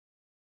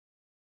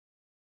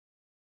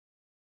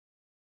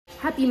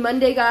Happy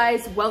Monday,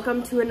 guys.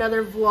 Welcome to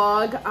another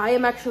vlog. I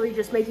am actually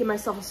just making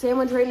myself a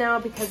sandwich right now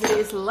because it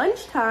is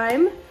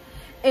lunchtime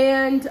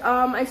and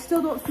I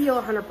still don't feel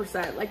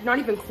 100%, like not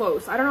even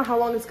close. I don't know how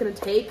long it's gonna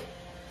take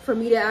for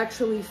me to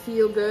actually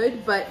feel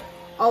good, but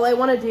all I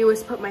wanna do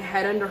is put my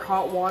head under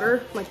hot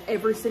water like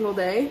every single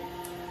day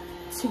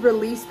to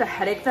release the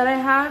headache that I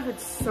have.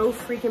 It's so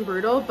freaking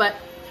brutal, but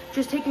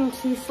just taking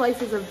 2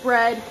 slices of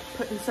bread,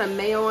 putting some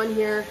mayo on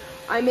here.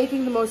 I'm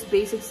making the most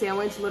basic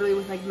sandwich, literally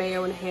with like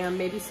mayo and ham,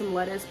 maybe some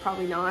lettuce,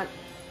 probably not.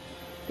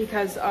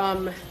 Because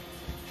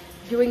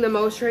doing the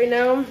most right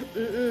now,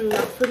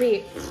 not for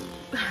me.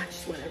 I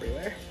just went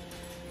everywhere.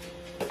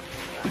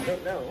 I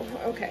don't know,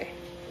 okay.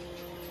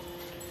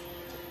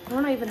 I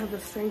don't even have the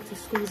strength to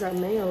squeeze that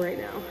mayo right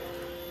now.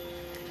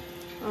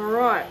 All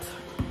right,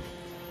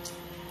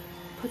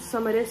 put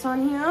some of this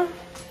on here.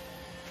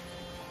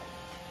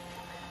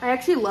 I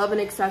actually love an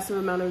excessive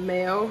amount of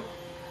mayo.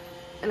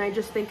 And I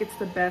just think it's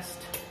the best,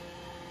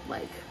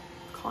 like,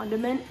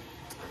 condiment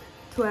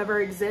to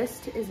ever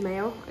exist is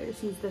mayo. I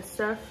just use this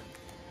stuff.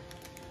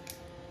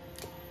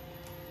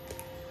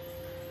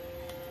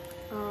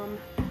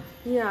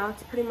 Yeah,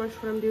 that's pretty much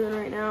what I'm doing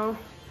right now.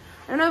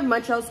 I don't have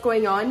much else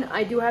going on.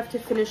 I do have to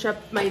finish up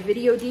my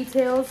video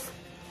details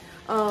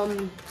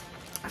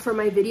for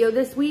my video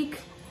this week.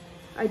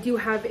 I do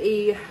have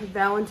a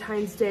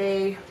Valentine's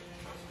Day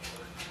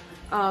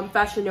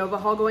Fashion Nova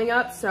haul going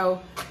up,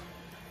 so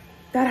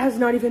that has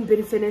not even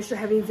been finished. I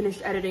haven't even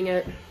finished editing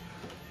it.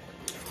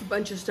 A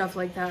bunch of stuff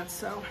like that.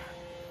 So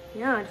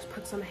yeah, I just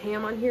put some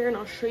ham on here and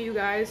I'll show you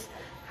guys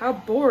how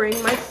boring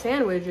my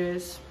sandwich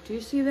is. Do you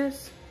see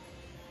this?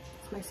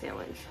 It's my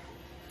sandwich.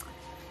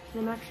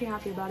 And I'm actually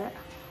happy about it.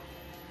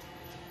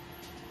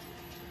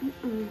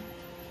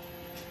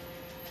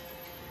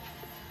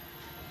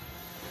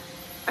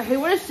 I hate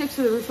when it sticks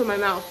to the roof of my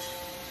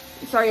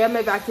mouth. Sorry, I have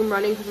my vacuum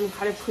running because I'm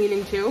kind of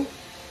cleaning too.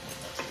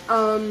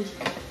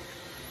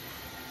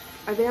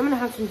 I think I'm gonna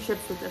have some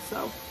chips with this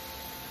though.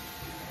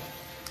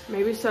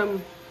 Maybe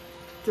some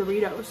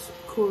Doritos,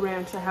 Cool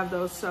Ranch, I have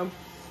those. So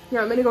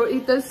yeah, I'm gonna go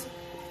eat this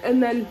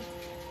and then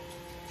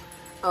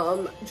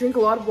drink a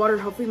lot of water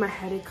and hopefully my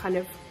headache kind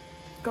of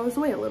goes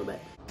away a little bit.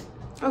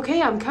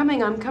 Okay, I'm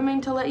coming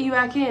to let you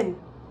back in.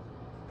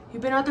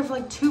 You've been out there for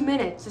like 2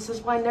 minutes. This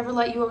is why I never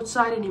let you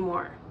outside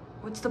anymore.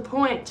 What's the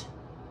point?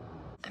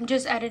 I'm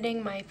just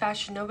editing my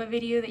Fashion Nova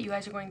video that you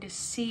guys are going to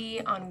see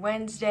on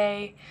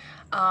Wednesday.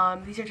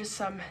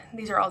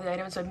 These are all the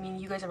items. I mean,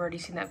 you guys have already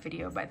seen that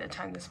video by the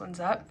time this one's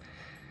up.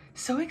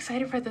 So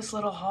excited for this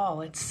little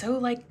haul. It's so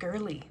like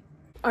girly.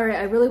 All right,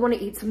 I really want to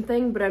eat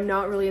something, but I'm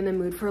not really in the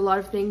mood for a lot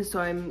of things. So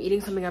I'm eating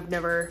something I've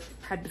never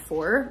had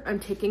before. I'm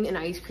taking an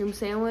ice cream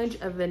sandwich,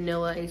 a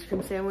vanilla ice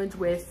cream sandwich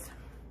with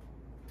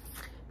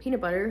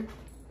peanut butter.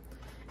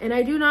 And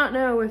I do not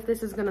know if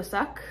this is gonna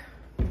suck.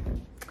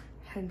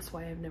 Hence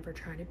why I've never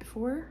tried it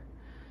before,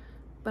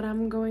 but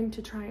I'm going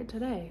to try it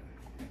today.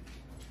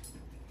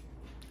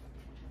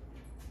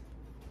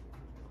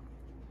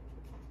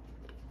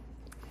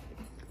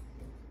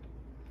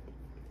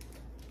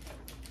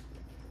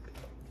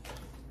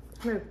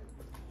 Here,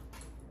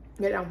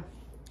 get down.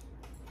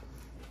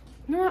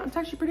 You know what, it's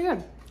actually pretty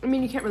good. I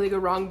mean, you can't really go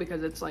wrong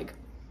because it's like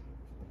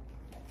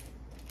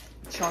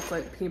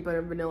chocolate, peanut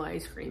butter, vanilla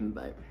ice cream,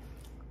 but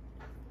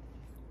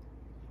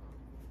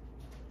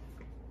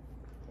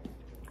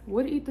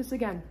would eat this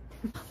again.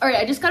 All right,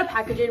 I just got a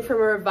package in from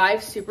a Revive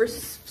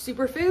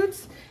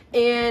Superfoods,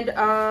 and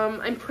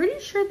I'm pretty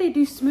sure they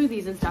do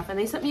smoothies and stuff, and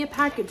they sent me a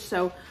package,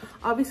 so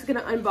obviously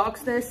gonna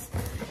unbox this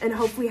and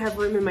hopefully have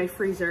room in my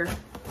freezer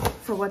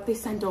for what they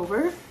sent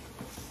over,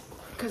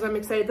 because I'm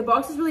excited. The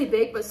box is really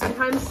big, but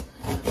sometimes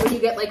when you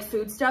get like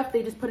food stuff,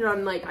 they just put it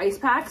on like ice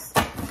packs,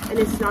 and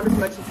it's not as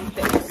much as you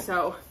think,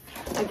 so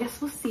I guess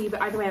we'll see,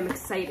 but either way, I'm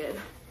excited.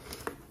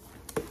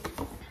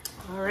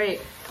 All right,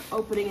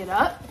 opening it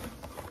up.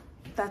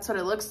 That's what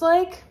it looks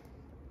like.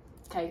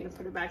 Okay, you're gonna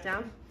put it back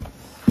down.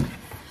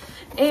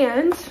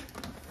 And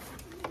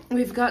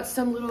we've got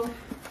some little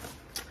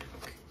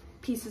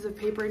pieces of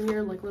paper in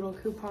here, like little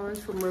coupons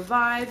from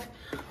Revive.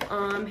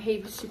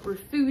 Hey, Super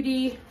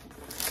Foodie.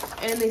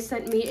 And they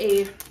sent me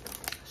a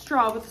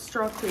straw with a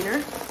straw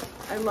cleaner.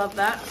 I love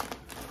that.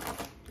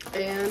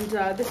 And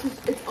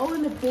it's all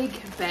in the big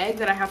bag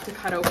that I have to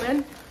cut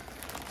open.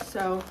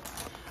 So,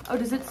 oh,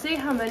 does it say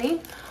how many?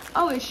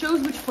 Oh, it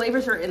shows which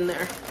flavors are in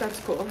there. That's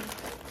cool.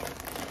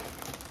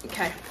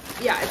 Okay,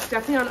 yeah, it's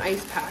definitely on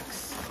ice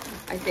packs,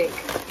 I think.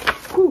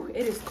 Whew,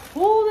 it is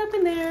cold up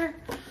in there.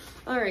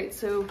 All right,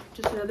 so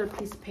just another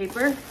piece of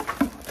paper.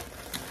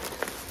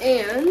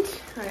 And,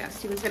 oh yeah,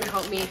 Steven's gonna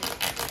help me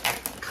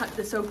cut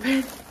this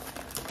open.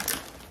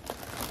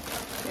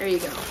 There you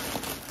go.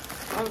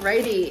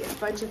 Alrighty, a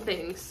bunch of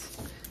things.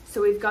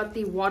 So we've got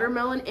the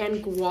watermelon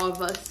and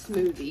guava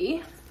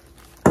smoothie.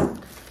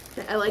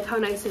 I like how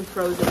nice and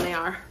frozen they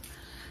are.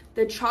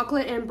 The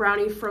chocolate and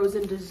brownie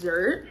frozen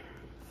dessert.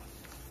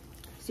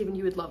 Steven,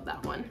 you would love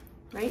that one,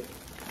 right?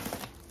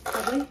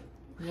 Probably.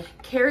 Yeah.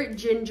 Carrot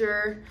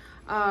ginger,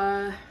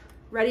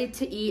 ready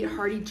to eat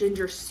hearty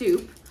ginger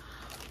soup.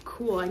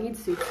 cool. I need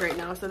soups right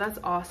now, so that's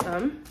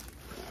awesome.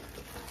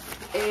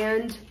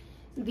 And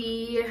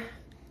the,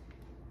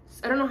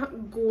 I don't know how,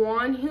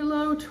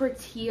 guanjulo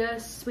tortilla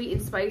sweet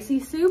and spicy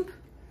soup.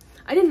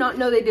 I did not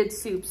know they did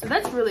soup, so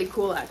that's really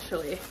cool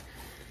actually.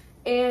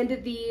 And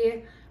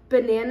the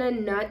banana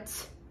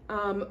nut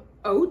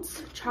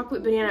oats,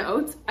 chocolate banana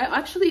oats. I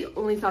actually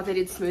only thought they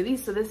did smoothies,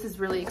 so this is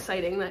really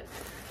exciting that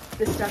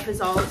this stuff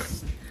is all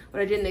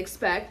what I didn't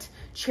expect.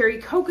 Cherry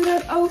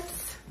coconut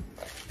oats.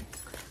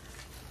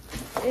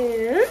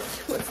 And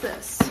what's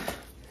this?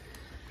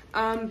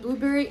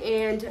 Blueberry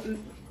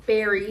and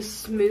berry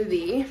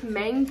smoothie.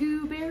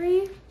 Mango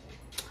berry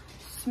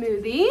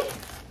smoothie.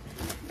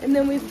 And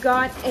then we've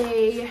got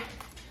a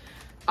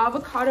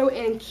avocado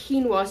and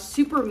quinoa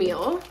super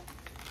meal.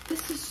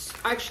 This is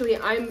actually,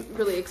 I'm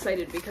really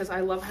excited because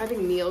I love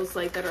having meals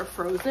like that are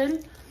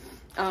frozen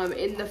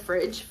in the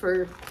fridge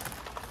for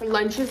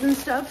lunches and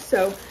stuff.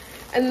 So,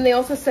 and then they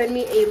also sent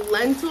me a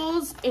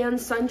lentils and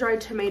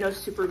sun-dried tomato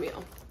super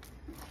meal.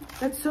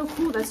 That's so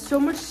cool. That's so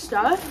much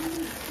stuff.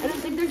 I don't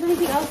think there's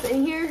anything else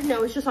in here.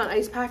 No, it's just on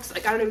ice packs.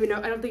 Like, I don't even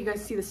know. I don't think you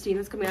guys see the steam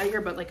that's coming out of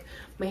here, but like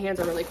my hands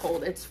are really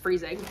cold. It's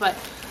freezing, but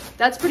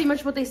that's pretty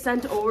much what they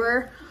sent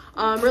over.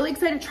 Really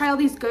excited to try all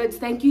these goods.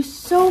 Thank you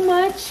so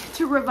much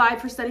to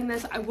Revive for sending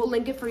this. I will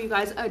link it for you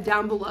guys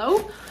down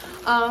below.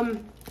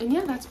 And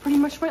yeah, that's pretty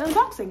much my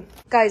unboxing.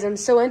 Guys, I'm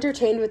so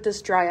entertained with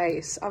this dry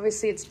ice.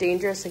 Obviously, it's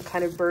dangerous and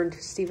kind of burned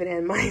Stephen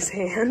and Mai's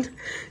hand.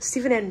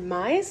 Stephen and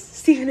Mai's?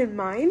 Stephen and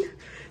mine?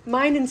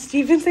 Mine and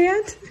Steven's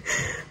hand?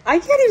 I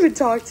can't even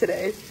talk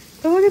today.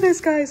 But look at this,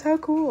 guys. How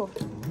cool.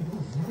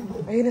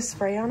 Are you gonna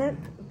spray on it?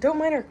 Don't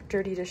mind our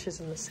dirty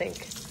dishes in the sink.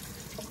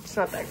 It's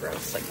not that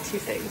gross, like 2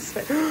 things.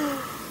 But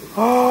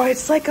oh,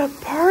 it's like a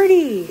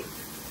party.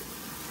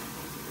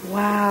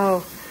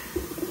 Wow.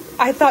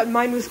 I thought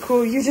mine was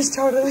cool. You just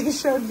totally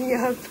showed me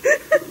up.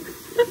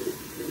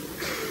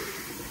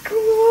 Cool.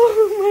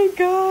 Oh my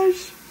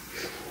gosh.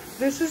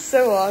 This is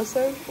so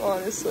awesome,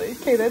 honestly.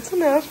 Okay, that's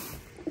enough.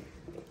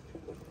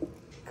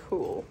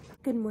 Cool.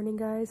 Good morning,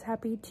 guys.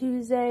 Happy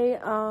Tuesday.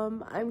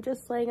 I'm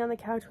just laying on the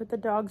couch with the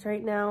dogs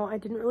right now. I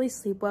didn't really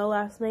sleep well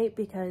last night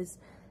because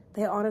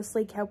they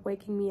honestly kept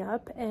waking me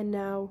up, and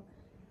now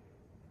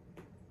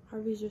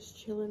Harvey's just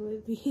chilling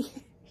with me.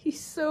 He's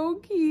so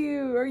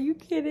cute. Are you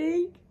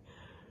kidding?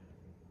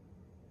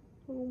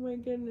 Oh my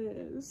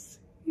goodness.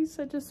 He's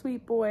such a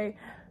sweet boy.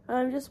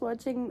 I'm just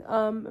watching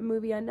a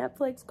movie on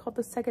Netflix called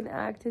The Second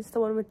Act. It's the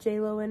one with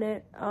J-Lo in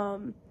it.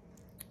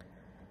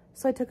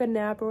 So I took a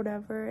nap or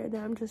whatever, and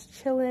I'm just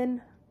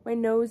chilling. My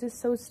nose is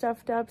so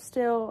stuffed up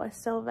still. I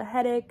still have a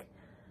headache.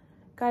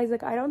 Guys,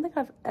 like, I don't think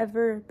I've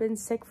ever been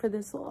sick for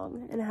this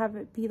long and have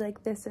it be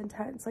like this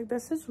intense. Like,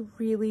 this is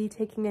really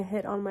taking a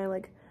hit on my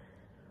like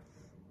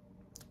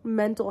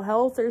mental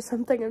health or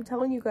something. I'm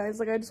telling you guys,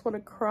 like, I just want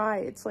to cry.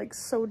 It's like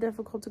so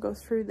difficult to go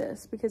through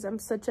this because I'm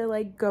such a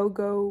like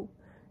go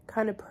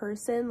kind of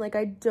person. Like,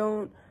 I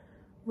don't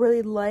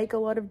really like a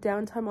lot of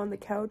downtime on the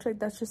couch. Like,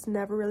 that's just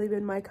never really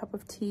been my cup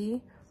of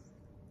tea.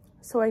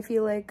 So I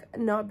feel like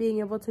not being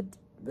able to,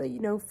 you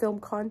know, film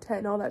content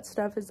and all that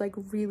stuff is like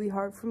really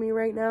hard for me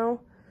right now.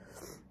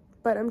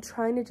 But I'm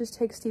trying to just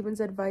take Steven's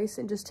advice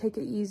and just take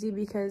it easy,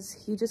 because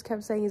he just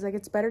kept saying, he's like,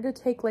 it's better to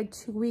take like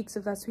 2 weeks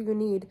if that's what you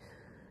need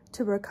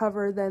to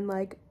recover than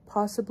like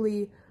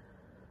possibly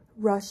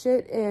rush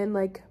it and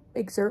like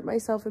exert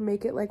myself and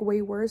make it like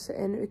way worse,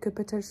 and it could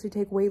potentially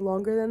take way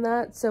longer than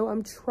that. So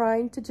I'm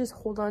trying to just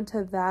hold on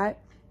to that,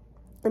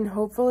 and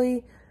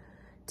hopefully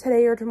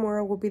today or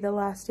tomorrow will be the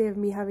last day of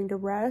me having to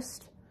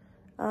rest.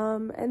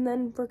 And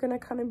then we're gonna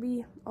kind of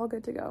be all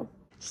good to go.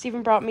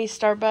 Steven brought me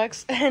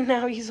Starbucks, and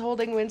now he's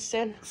holding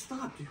Winston.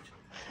 Stop, dude.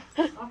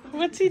 Stop.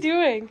 What's he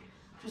doing?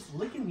 Just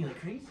licking me like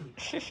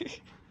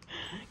crazy.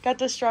 Got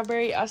the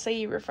strawberry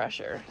acai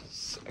refresher.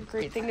 It's a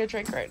great thing to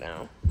drink right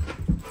now.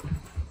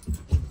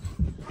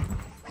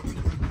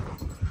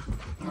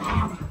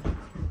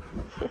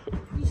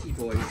 Easy,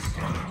 boys.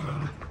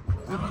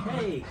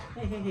 Hey,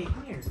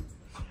 come here.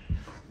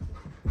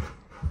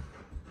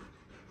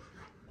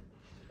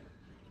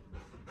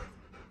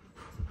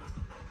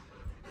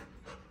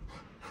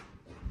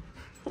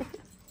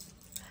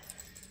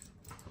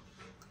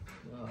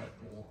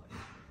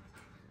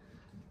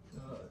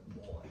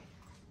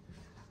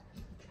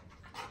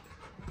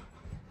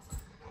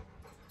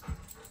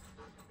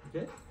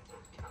 Good.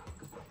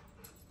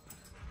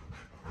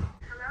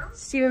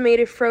 Steven made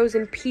a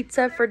frozen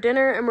pizza for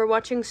dinner, and we're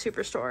watching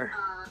Superstore.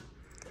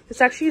 This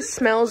actually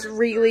smells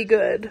really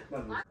good.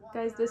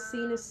 Guys, this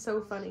scene is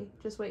so funny.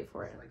 Just wait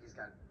for it. Like he's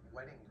got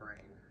wedding brain.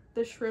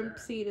 The shrimp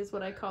scene is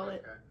what I call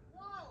it.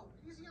 Whoa,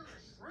 easy on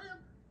the shrimp.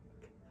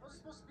 Was it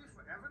supposed to be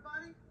for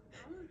everybody?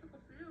 I only took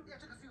a few. Yeah, I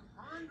took a few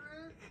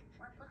hundred.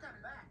 Why put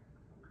that back?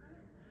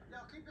 Yo,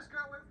 keep this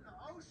girl away from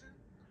the ocean.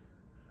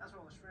 That's what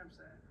all the shrimp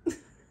said.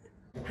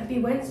 Happy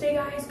Wednesday,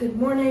 guys. Good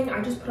morning.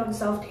 I just put on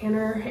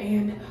self-tanner,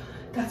 and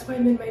that's why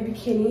I'm in my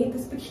bikini.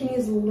 This bikini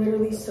is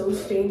literally so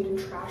stained and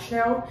trash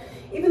now,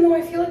 even though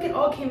I feel like it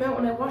all came out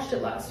when I washed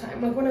it last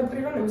time. Like, when I put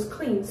it on, it was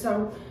clean.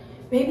 So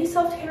maybe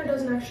self-tanner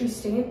doesn't actually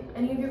stain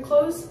any of your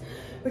clothes,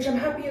 which I'm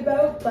happy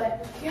about.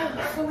 But yeah,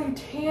 fully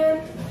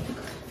tan,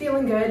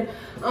 feeling good.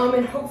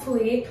 And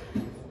hopefully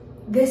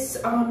this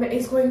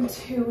is going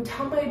to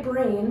tell my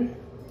brain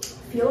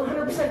feel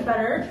 100%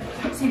 better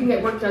so you can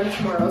get work done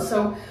tomorrow.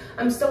 So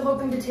I'm still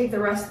hoping to take the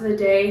rest of the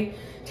day,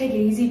 take it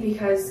easy,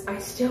 because I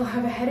still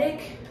have a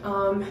headache.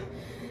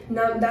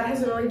 Now that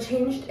hasn't really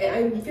changed.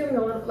 I'm feeling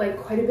a little, like,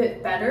 quite a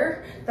bit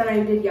better than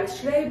I did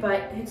yesterday,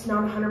 but it's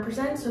not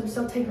 100%, so I'm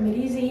still taking it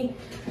easy,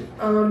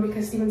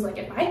 because Steven's like,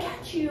 if I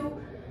catch you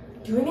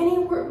doing any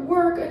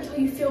work until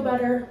you feel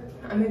better,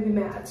 I'm gonna be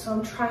mad. So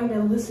I'm trying to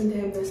listen to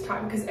him this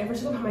time, because every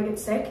single time I get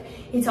sick,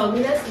 he tells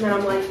me this, and then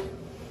I'm like,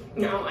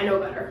 no, I know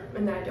better,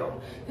 and then I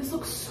don't. This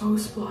looks so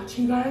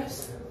splotchy,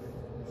 guys.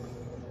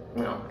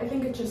 No, I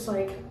think it's just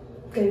like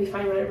gonna be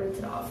fine when I rinse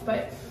it off.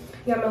 But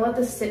yeah, I'm gonna let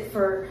this sit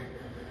for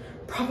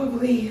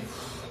probably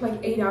like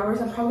 8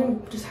 hours. I'm probably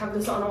gonna just have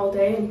this on all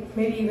day and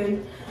maybe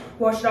even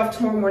wash it off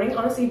tomorrow morning.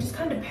 Honestly, it just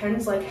kind of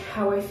depends like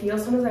how I feel.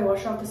 Sometimes I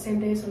wash it off the same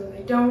day, sometimes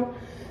I don't,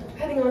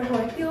 depending on how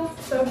I feel.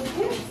 So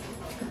yeah,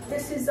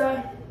 this is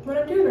what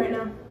I'm doing right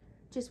now.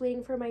 Just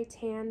waiting for my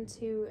tan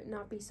to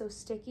not be so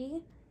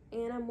sticky,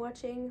 and I'm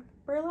watching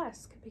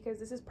Burlesque because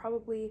this is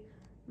probably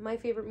my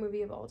favorite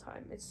movie of all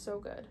time. It's so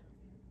good.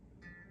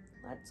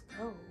 Let's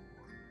go.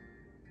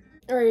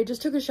 All right, I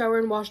just took a shower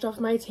and washed off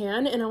my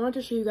tan, and I wanted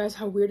to show you guys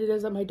how weird it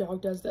is that my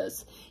dog does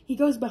this. He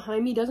goes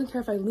behind me, doesn't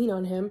care if I lean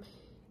on him.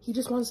 He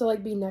just wants to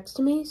like be next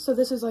to me. So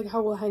this is like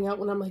how we'll hang out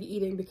when I'm like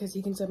eating, because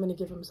he thinks I'm gonna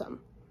give him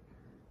some.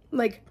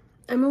 Like,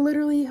 I'm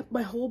literally,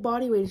 my whole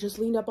body weight is just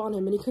leaned up on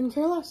him, and he couldn't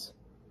care less.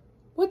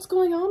 What's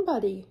going on,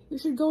 buddy? You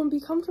should go and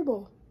be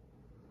comfortable.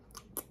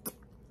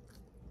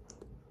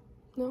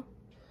 No?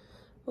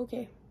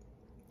 Okay.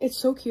 It's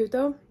so cute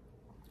though.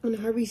 And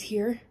Harvey's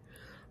here.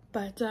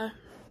 But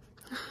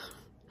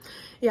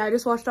yeah, I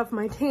just washed off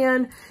my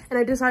tan, and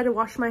I decided to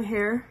wash my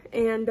hair,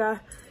 and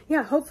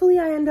yeah, hopefully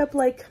I end up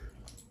like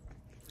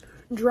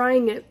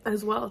drying it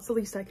as well. It's the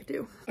least I could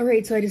do. All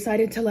right, so I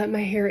decided to let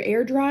my hair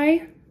air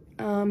dry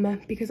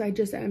because I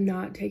just am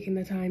not taking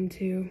the time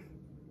to,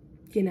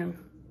 you know,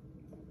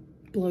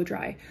 blow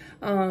dry.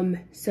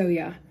 So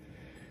yeah,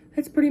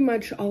 that's pretty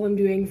much all I'm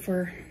doing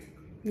for,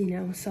 you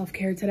know,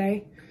 self-care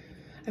today.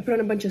 I put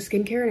on a bunch of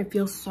skincare and it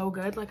feels so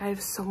good. Like, I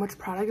have so much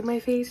product in my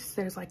face.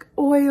 There's like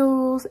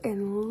oils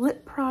and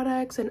lip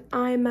products and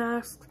eye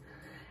masks.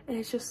 And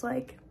it's just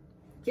like,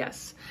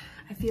 yes,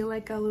 I feel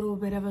like a little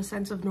bit of a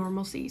sense of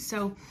normalcy.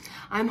 So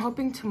I'm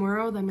hoping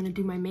tomorrow that I'm gonna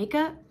do my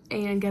makeup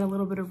and get a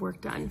little bit of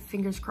work done,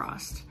 fingers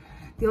crossed.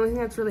 The only thing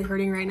that's really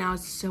hurting right now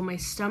is still my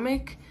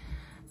stomach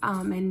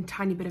and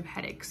tiny bit of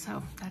headache.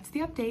 So that's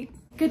the update.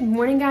 Good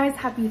morning, guys.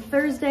 Happy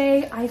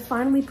Thursday. I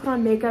finally put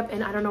on makeup,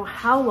 and I don't know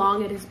how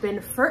long. It has been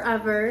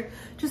forever.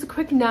 Just a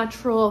quick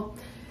natural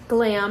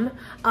glam.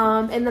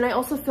 And then I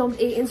also filmed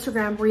a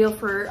Instagram reel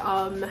for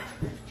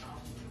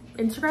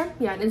Instagram?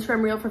 Yeah, an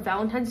Instagram reel for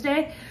Valentine's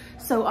Day.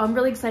 So I'm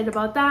really excited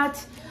about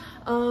that.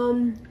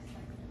 And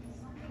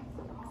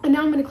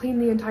now I'm gonna clean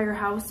the entire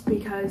house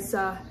because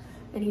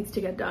it needs to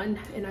get done,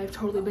 and I've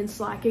totally been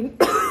slacking.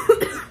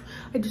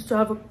 I just still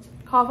have a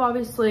cough,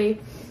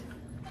 obviously.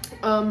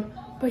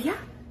 But yeah,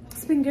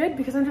 it's been good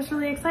because I'm just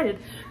really excited.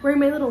 Wearing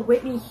my little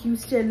Whitney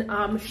Houston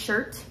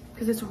shirt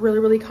because it's really,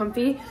 really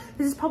comfy.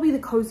 This is probably the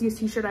coziest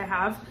t-shirt I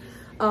have.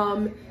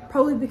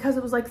 Probably because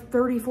it was like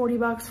 30, 40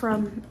 bucks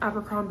from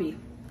Abercrombie,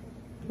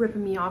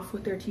 ripping me off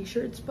with their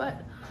t-shirts.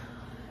 But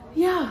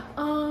yeah,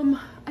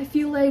 I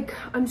feel like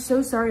I'm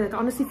so sorry. Like,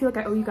 honestly, feel like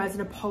I owe you guys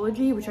an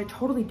apology, which I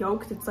totally don't,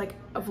 because it's like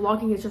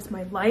vlogging is just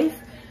my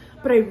life.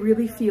 But I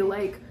really feel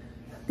like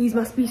these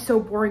must be so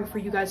boring for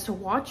you guys to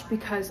watch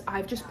because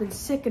I've just been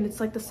sick, and it's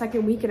like the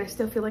second week and I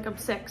still feel like I'm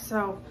sick.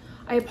 So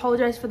I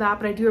apologize for that,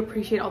 but I do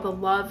appreciate all the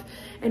love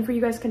and for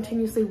you guys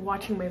continuously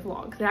watching my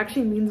vlog. That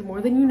actually means more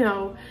than you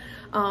know.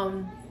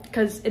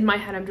 Because in my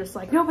head, I'm just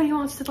like, nobody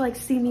wants to like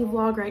see me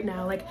vlog right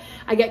now. Like,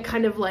 I get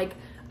kind of like,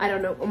 I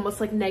don't know, almost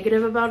like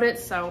negative about it.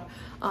 So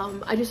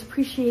I just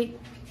appreciate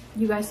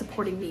you guys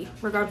supporting me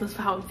regardless of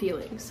how I'm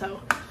feeling. So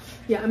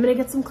yeah, I'm gonna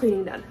get some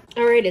cleaning done.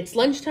 All right, it's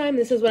lunchtime.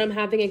 This is what I'm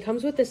having. It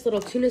comes with this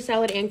little tuna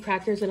salad and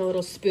crackers and a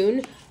little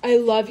spoon. I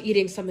love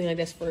eating something like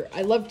this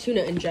I love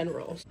tuna in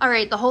general. All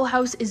right, the whole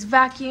house is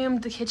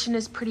vacuumed. The kitchen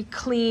is pretty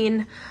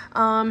clean.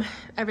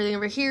 Everything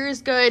over here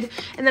is good.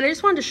 And then I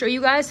just wanted to show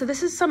you guys. So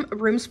this is some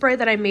room spray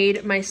that I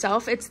made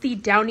myself. It's the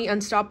Downy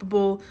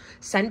Unstoppable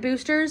scent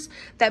boosters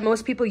that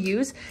most people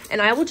use.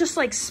 And I will just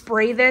like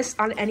spray this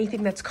on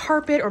anything that's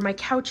carpet or my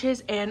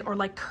couches or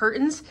like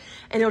curtains,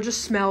 and it'll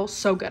just smell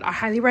so good. I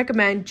highly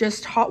recommend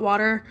just hot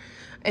water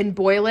and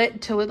boil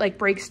it till it like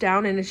breaks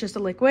down and it's just a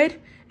liquid,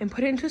 and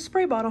put it into a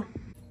spray bottle.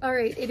 All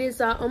right, it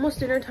is almost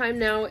dinner time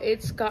now.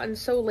 It's gotten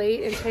so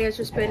late, and today has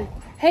just been,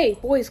 hey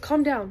boys,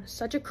 calm down.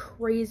 Such a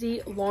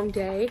crazy long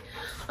day.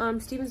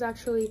 Steven's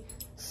actually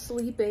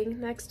sleeping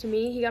next to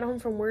me. He got home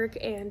from work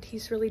and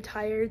he's really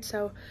tired,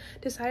 so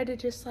decided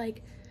to just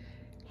like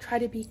try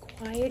to be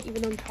quiet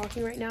even though I'm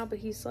talking right now, but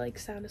he's like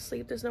sound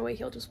asleep. There's no way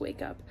he'll just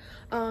wake up.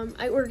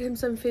 I ordered him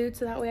some food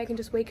so that way I can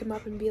just wake him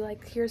up and be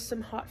like, here's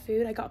some hot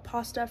food. I got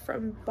pasta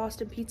from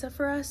Boston Pizza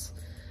for us.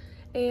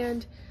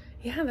 And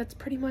yeah, that's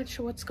pretty much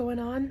what's going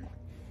on.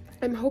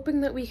 I'm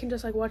hoping that we can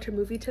just like watch a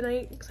movie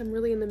tonight because I'm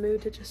really in the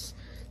mood to just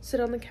sit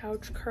on the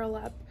couch, curl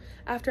up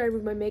after I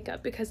remove my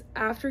makeup, because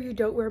after you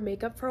don't wear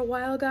makeup for a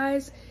while,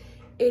 guys,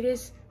 it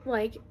is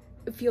like,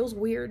 it feels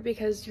weird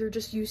because you're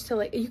just used to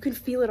like, you can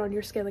feel it on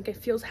your skin, like it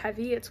feels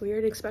heavy. It's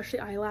weird, especially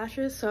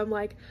eyelashes. So I'm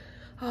like,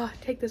 oh,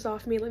 take this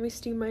off me, let me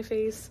steam my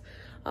face.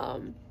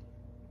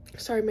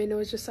 Sorry, my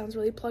nose just sounds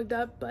really plugged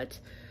up, but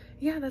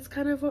yeah, that's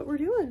kind of what we're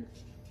doing.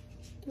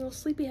 A little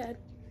sleepyhead.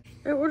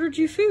 I ordered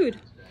you food.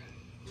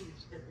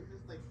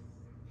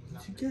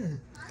 What'd you get?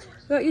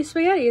 I got you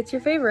spaghetti, it's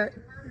your favorite.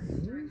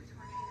 You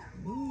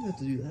don't have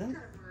to do that.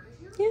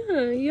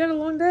 Yeah, you had a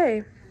long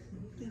day.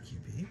 Thank you,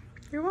 babe.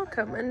 You're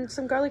welcome. And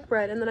some garlic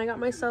bread, and then I got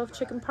myself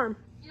chicken parm.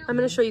 I'm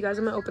gonna show you guys,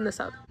 I'm gonna open this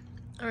up.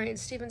 All right,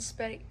 Steven's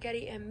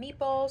spaghetti and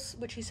meatballs,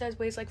 which he says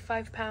weighs like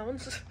 5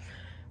 pounds.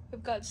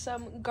 We've got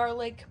some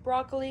garlic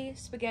broccoli,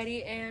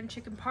 spaghetti, and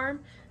chicken parm,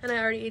 and I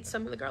already ate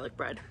some of the garlic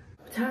bread.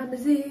 What time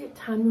is it?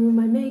 Time to remove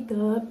my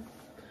makeup.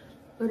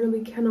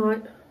 Literally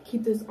cannot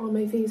keep this on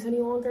my face any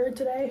longer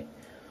today.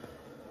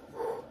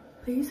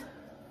 Please.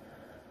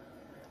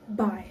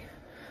 Bye.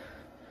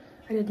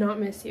 I did not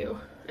miss you.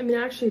 I mean,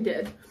 I actually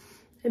did.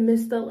 I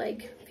missed the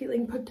like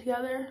feeling put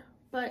together,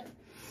 but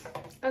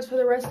as for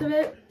the rest of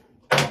it,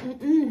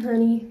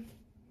 honey.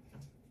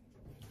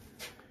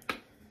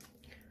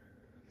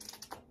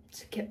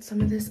 To get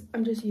some of this,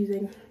 I'm just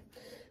using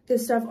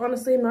this stuff.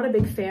 Honestly, I'm not a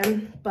big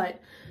fan, but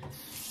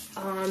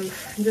I'm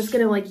just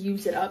gonna like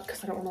use it up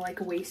because I don't want to like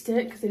waste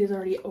it because it is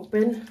already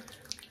open.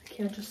 I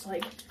can't just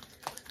like,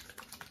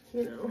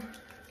 you know,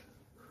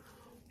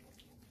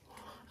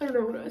 I don't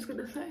know what I was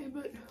gonna say,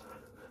 but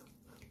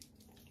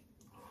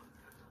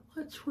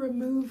let's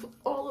remove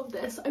all of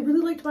this. I really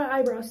liked my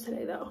eyebrows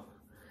today though.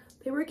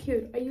 They were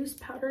cute. I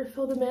used powder to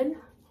fill them in.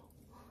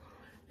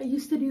 I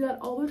used to do that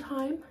all the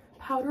time.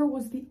 Powder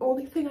was the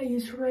only thing I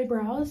used for my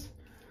brows.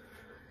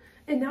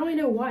 And now I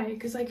know why,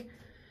 because like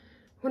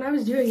when I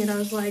was doing it, I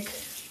was like,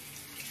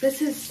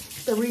 this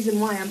is the reason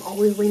why I'm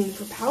always leaning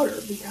for powder,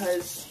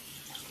 because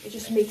it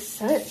just makes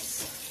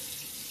sense.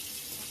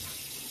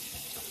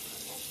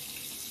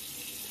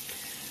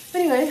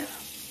 Anyway,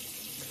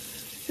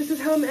 this is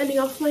how I'm ending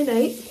off my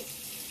night.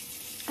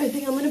 I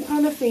think I'm gonna put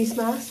on a face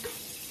mask.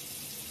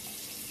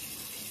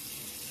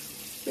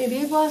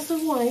 Maybe a glass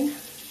of wine.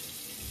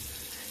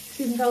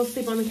 Steven fell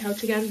asleep on the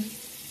couch again.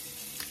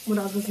 What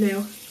else is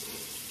new?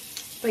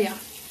 But yeah,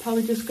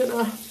 probably just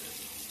gonna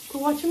go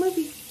watch a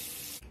movie.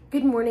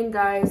 Good morning,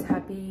 guys.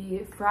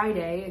 Happy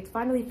Friday. It's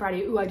finally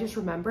Friday. Ooh, I just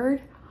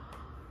remembered.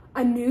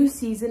 A new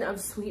season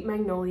of Sweet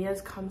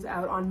Magnolias comes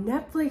out on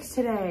Netflix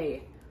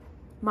today.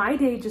 My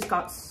day just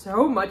got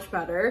so much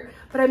better,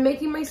 but I'm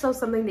making myself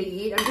something to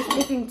eat. I'm just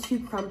making 2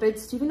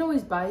 crumpets. Steven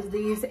always buys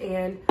these,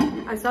 and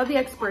I saw the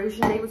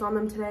expiration date was on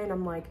them today, and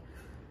I'm like,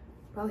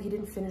 well, he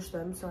didn't finish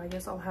them, so I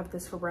guess I'll have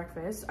this for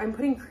breakfast. I'm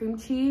putting cream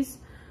cheese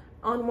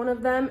on one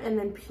of them and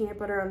then peanut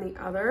butter on the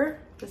other,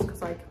 just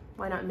because, like,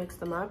 why not mix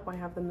them up? Why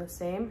have them the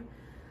same?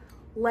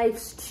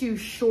 Life's too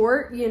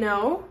short, you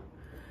know?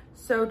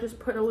 So just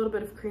put a little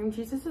bit of cream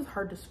cheese. This is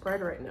hard to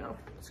spread right now.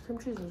 This cream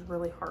cheese is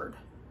really hard.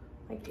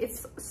 Like,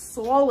 it's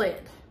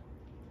solid.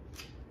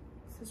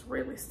 This is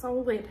really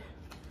solid.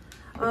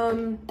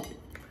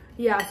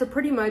 Yeah, so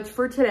pretty much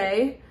for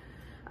today,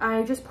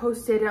 I just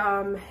posted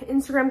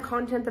Instagram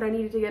content that I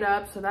needed to get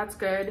up, so that's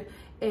good.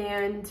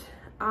 And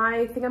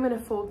I think I'm gonna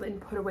fold and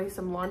put away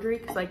some laundry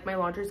because like my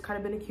laundry's kind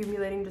of been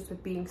accumulating just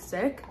with being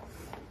sick.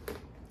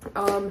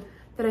 Then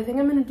I think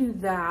I'm gonna do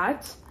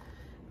that.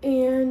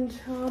 And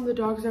the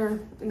dogs are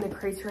in the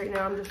crates right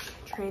now. I'm just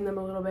training them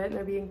a little bit and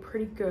they're being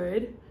pretty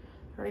good.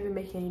 They're not even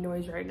making any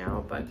noise right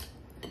now, but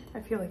I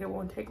feel like it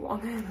won't take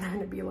long and they're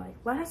gonna be like,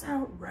 let us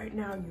out right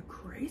now, you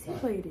crazy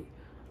lady.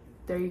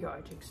 There you go,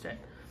 I jinxed it.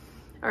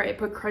 All right,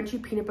 put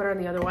crunchy peanut butter on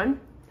the other one.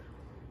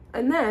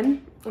 And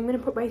then I'm gonna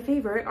put my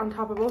favorite on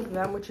top of both of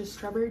them, which is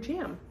strawberry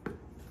jam.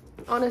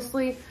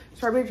 Honestly,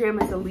 strawberry jam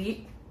is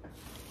elite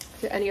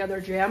to any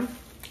other jam.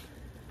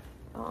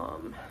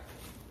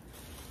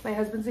 My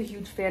husband's a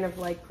huge fan of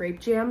like grape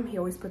jam. He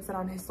always puts that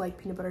on his like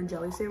peanut butter and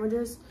jelly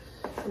sandwiches.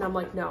 And I'm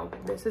like, no,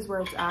 this is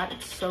where it's at.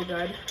 It's so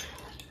good.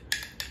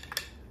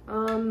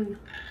 What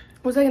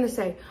was I gonna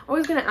say? I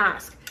was gonna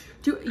ask,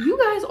 do you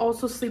guys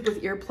also sleep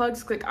with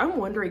earplugs? Like, I'm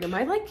wondering, am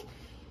I like,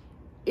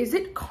 is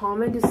it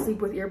common to sleep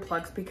with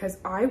earplugs? Because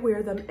I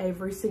wear them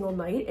every single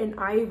night and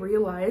I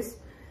realize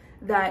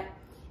that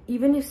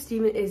even if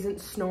Steven isn't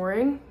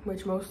snoring,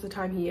 which most of the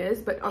time he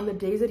is, but on the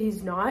days that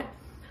he's not,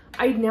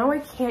 I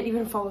can't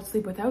even fall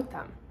asleep without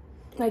them.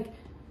 Like,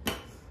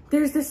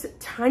 there's this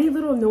tiny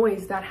little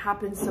noise that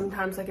happens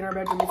sometimes like in our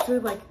bedroom. It's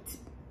really like,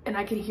 and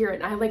I can hear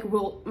it and I like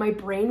my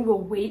brain will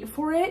wait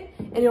for it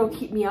and it'll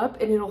keep me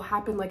up and it'll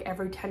happen like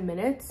every 10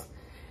 minutes.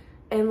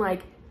 And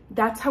like,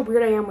 that's how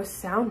weird I am with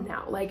sound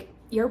now. Like,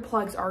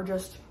 earplugs are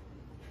just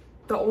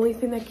the only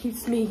thing that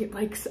keeps me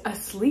like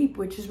asleep,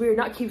 which is weird.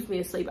 Not keeps me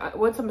asleep.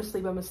 Once I'm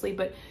asleep,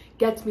 but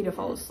gets me to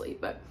fall asleep.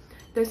 But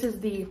this is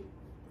the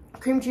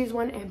cream cheese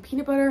one and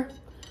peanut butter.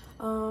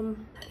 I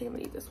think I'm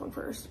gonna eat this one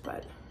first,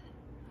 but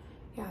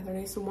yeah, they're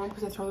nice and warm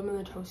because I throw them in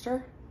the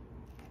toaster.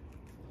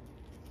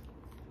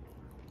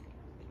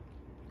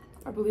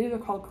 I believe they're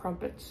called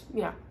crumpets.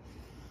 Yeah.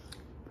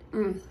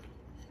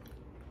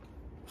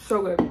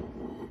 So good.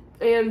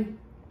 And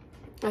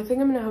I think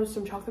I'm gonna have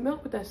some chocolate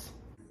milk with this.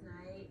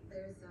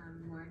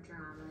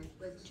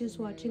 Just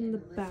watching The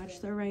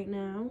Bachelor right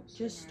now.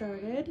 Just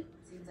started.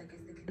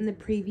 And the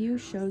preview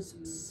shows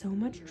so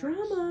much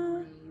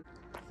drama.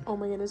 Oh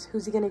my goodness,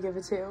 who's he gonna give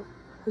it to?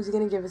 Who's he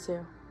gonna give it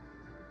to?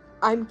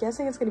 I'm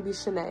guessing it's gonna be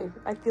Shanae.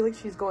 I feel like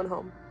she's going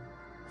home.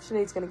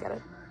 Shanae's gonna get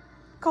it.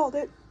 Called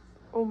it.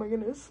 Oh my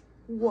goodness.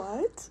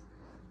 What?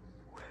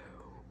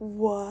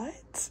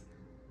 What?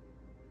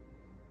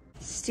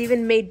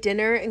 Steven made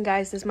dinner, and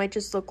guys, this might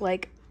just look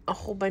like a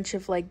whole bunch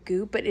of like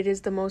goop, but it is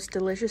the most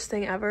delicious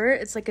thing ever.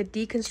 It's like a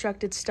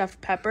deconstructed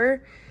stuffed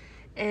pepper,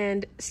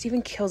 and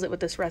Steven kills it with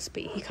this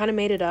recipe. He kind of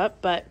made it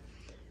up, but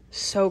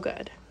so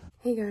good.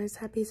 Hey guys,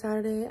 happy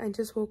Saturday. I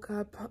just woke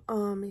up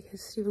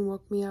because Steven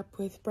woke me up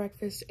with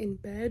breakfast in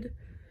bed.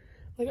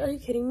 Like, are you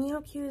kidding me? How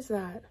cute is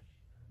that?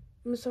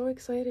 I'm so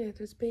excited.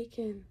 There's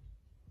bacon.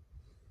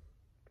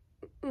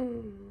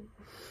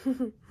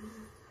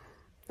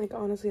 Like,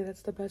 honestly,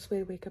 that's the best way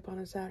to wake up on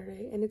a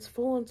Saturday. And it's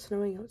full on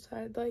snowing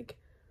outside. Like,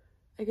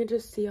 I can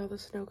just see all the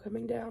snow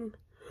coming down.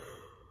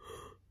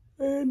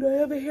 And I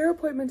have a hair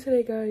appointment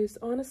today, guys.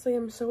 Honestly,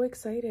 I'm so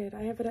excited.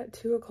 I have it at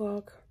 2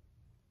 o'clock.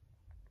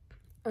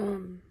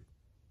 I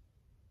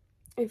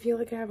feel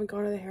like I haven't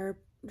gone to the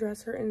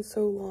hairdresser in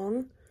so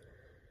long.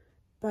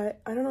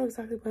 But I don't know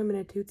exactly what I'm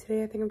going to do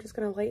today. I think I'm just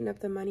going to lighten up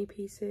the money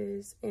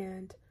pieces.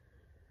 And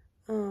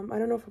I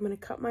don't know if I'm going to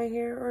cut my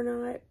hair or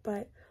not.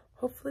 But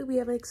hopefully we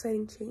have an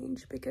exciting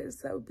change because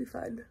that would be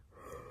fun.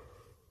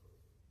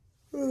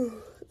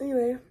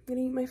 Anyway, I'm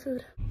gonna eat my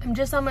food. I'm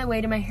just on my way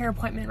to my hair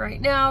appointment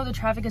right now. The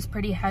traffic is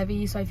pretty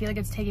heavy, so I feel like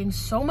it's taking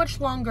so much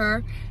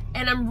longer.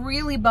 And I'm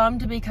really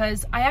bummed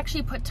because I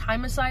actually put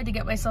time aside to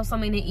get myself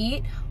something to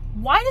eat.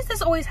 Why does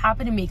this always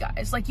happen to me,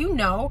 guys? Like, you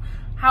know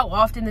how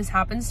often this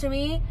happens to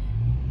me.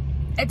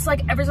 It's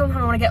like every single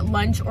time I want to get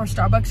lunch or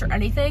Starbucks or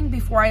anything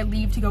before I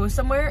leave to go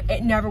somewhere,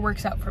 it never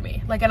works out for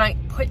me. Like, and I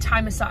put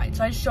time aside,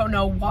 so I just don't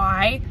know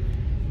why.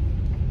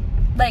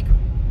 Like,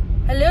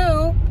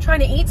 hello,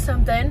 trying to eat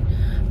something.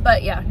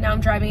 But yeah, now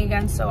I'm driving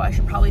again, so I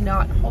should probably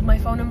not hold my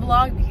phone and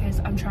vlog because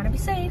I'm trying to be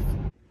safe.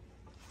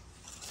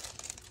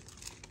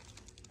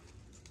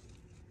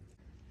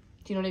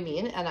 Do you know what I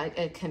mean? And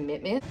a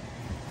commitment.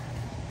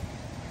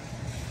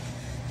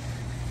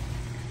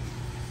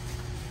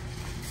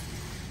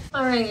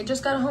 All right, I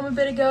just got home a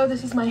bit ago.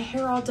 This is my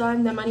hair all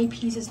done. The money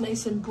piece is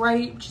nice and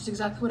bright, which is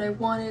exactly what I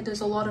wanted.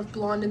 There's a lot of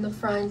blonde in the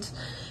front.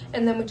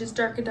 And then we just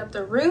darkened up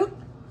the root.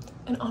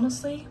 And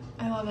honestly,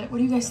 I love it. What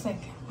do you guys think?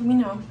 Let me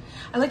know.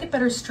 I like it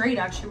better straight,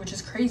 actually, which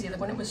is crazy. Like,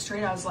 when it was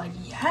straight, I was like,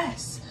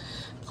 yes.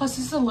 Plus,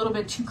 this is a little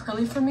bit too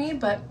curly for me,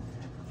 but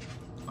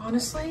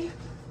honestly,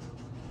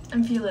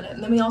 I'm feeling it.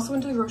 And then we also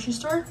went to the grocery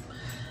store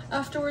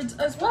afterwards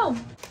as well.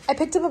 I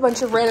picked up a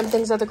bunch of random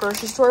things at the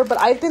grocery store, but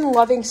I've been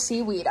loving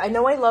seaweed. I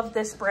know I love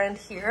this brand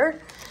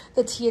here,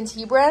 the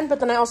TNT brand, but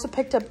then I also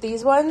picked up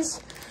these ones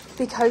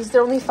because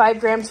they're only 5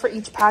 grams for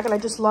each pack, and I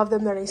just love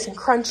them. They're nice and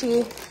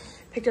crunchy.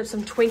 Picked up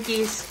some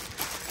Twinkies,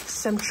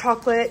 some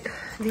chocolate,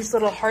 these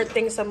little heart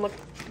things. I'm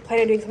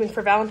planning on doing something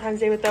for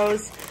Valentine's Day with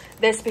those.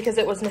 This because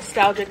it was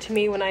nostalgic to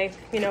me when I,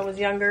 was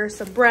younger.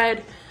 Some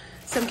bread,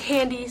 some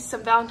candies,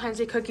 some Valentine's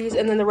Day cookies,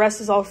 and then the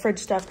rest is all fridge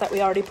stuff that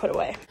we already put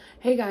away.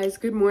 Hey guys,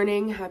 good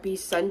morning. Happy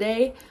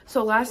Sunday.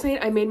 So last night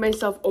I made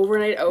myself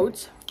overnight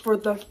oats for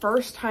the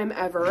first time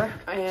ever,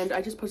 and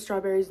I just put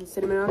strawberries and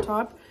cinnamon on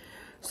top.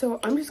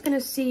 So I'm just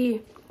gonna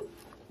see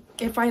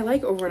if I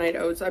like overnight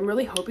oats. I'm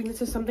really hoping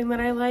this is something that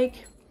I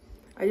like.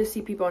 I just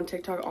see people on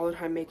TikTok all the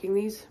time making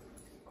these.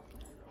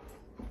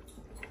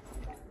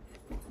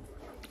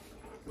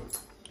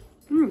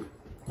 You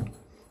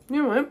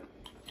know what?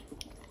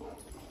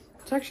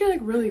 It's actually like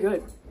really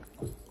good.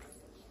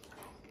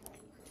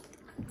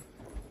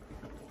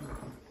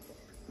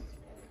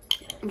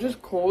 It's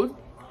just cold.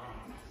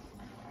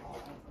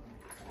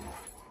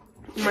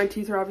 My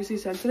teeth are obviously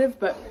sensitive,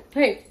 but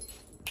hey.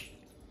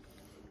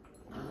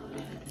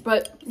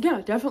 But yeah,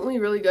 definitely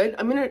really good.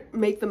 I'm gonna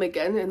make them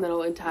again and then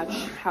I'll attach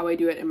how I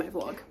do it in my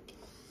vlog.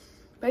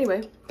 But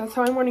anyway, that's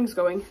how my morning's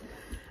going.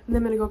 And then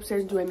I'm gonna go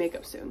upstairs and do my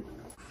makeup soon.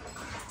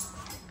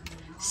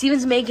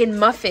 Steven's making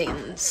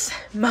muffins.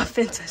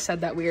 Muffins, I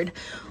said that weird.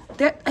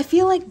 I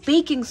feel like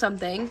baking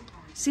something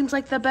seems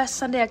like the best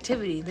Sunday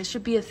activity. This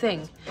should be a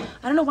thing.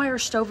 I don't know why our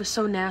stove is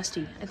so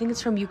nasty. I think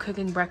it's from you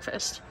cooking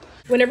breakfast.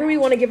 Whenever we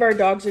want to give our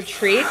dogs a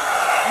treat,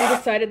 we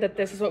decided that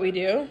this is what we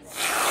do.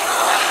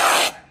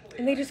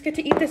 And they just get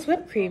to eat this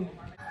whipped cream.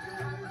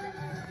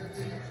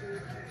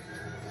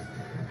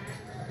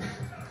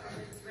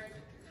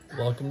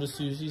 Welcome to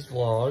Susie's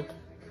vlog.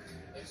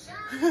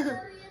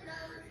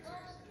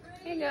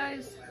 Hey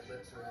guys.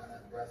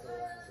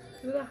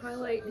 Look at the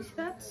highlight. You see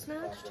that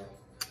snatched?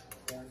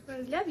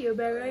 I love you,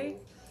 baby.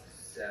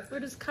 We're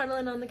just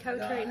cuddling on the couch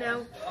right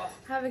now,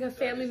 having a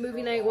family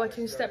movie night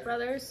watching Step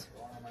Brothers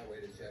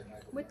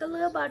with the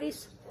little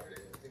buddies.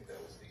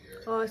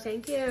 Oh,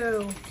 thank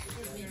you.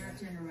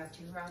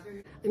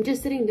 I'm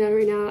just sitting down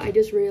right now. I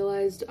just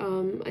realized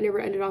I never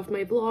ended off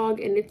my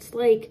vlog, and it's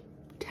like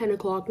 10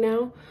 o'clock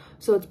now,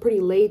 so it's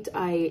pretty late.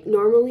 I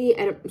normally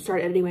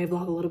start editing my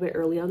vlog a little bit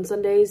early on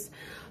Sundays,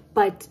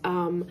 but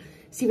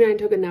Steve and I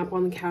took a nap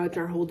on the couch, and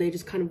our whole day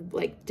just kind of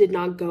like did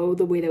not go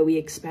the way that we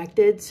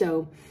expected.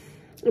 So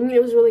I mean,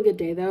 it was a really good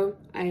day though.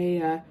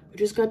 We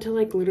just got to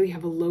like literally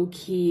have a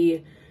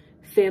low-key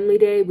family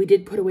day. We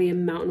did put away a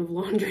mountain of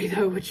laundry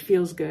though, which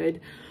feels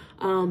good.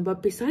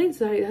 But besides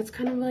that, that's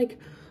kind of like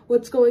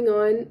what's going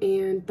on,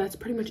 and that's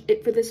pretty much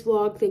it for this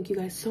vlog. Thank you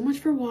guys so much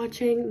for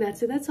watching.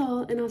 That's it, that's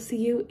all, and I'll see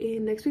you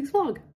in next week's vlog.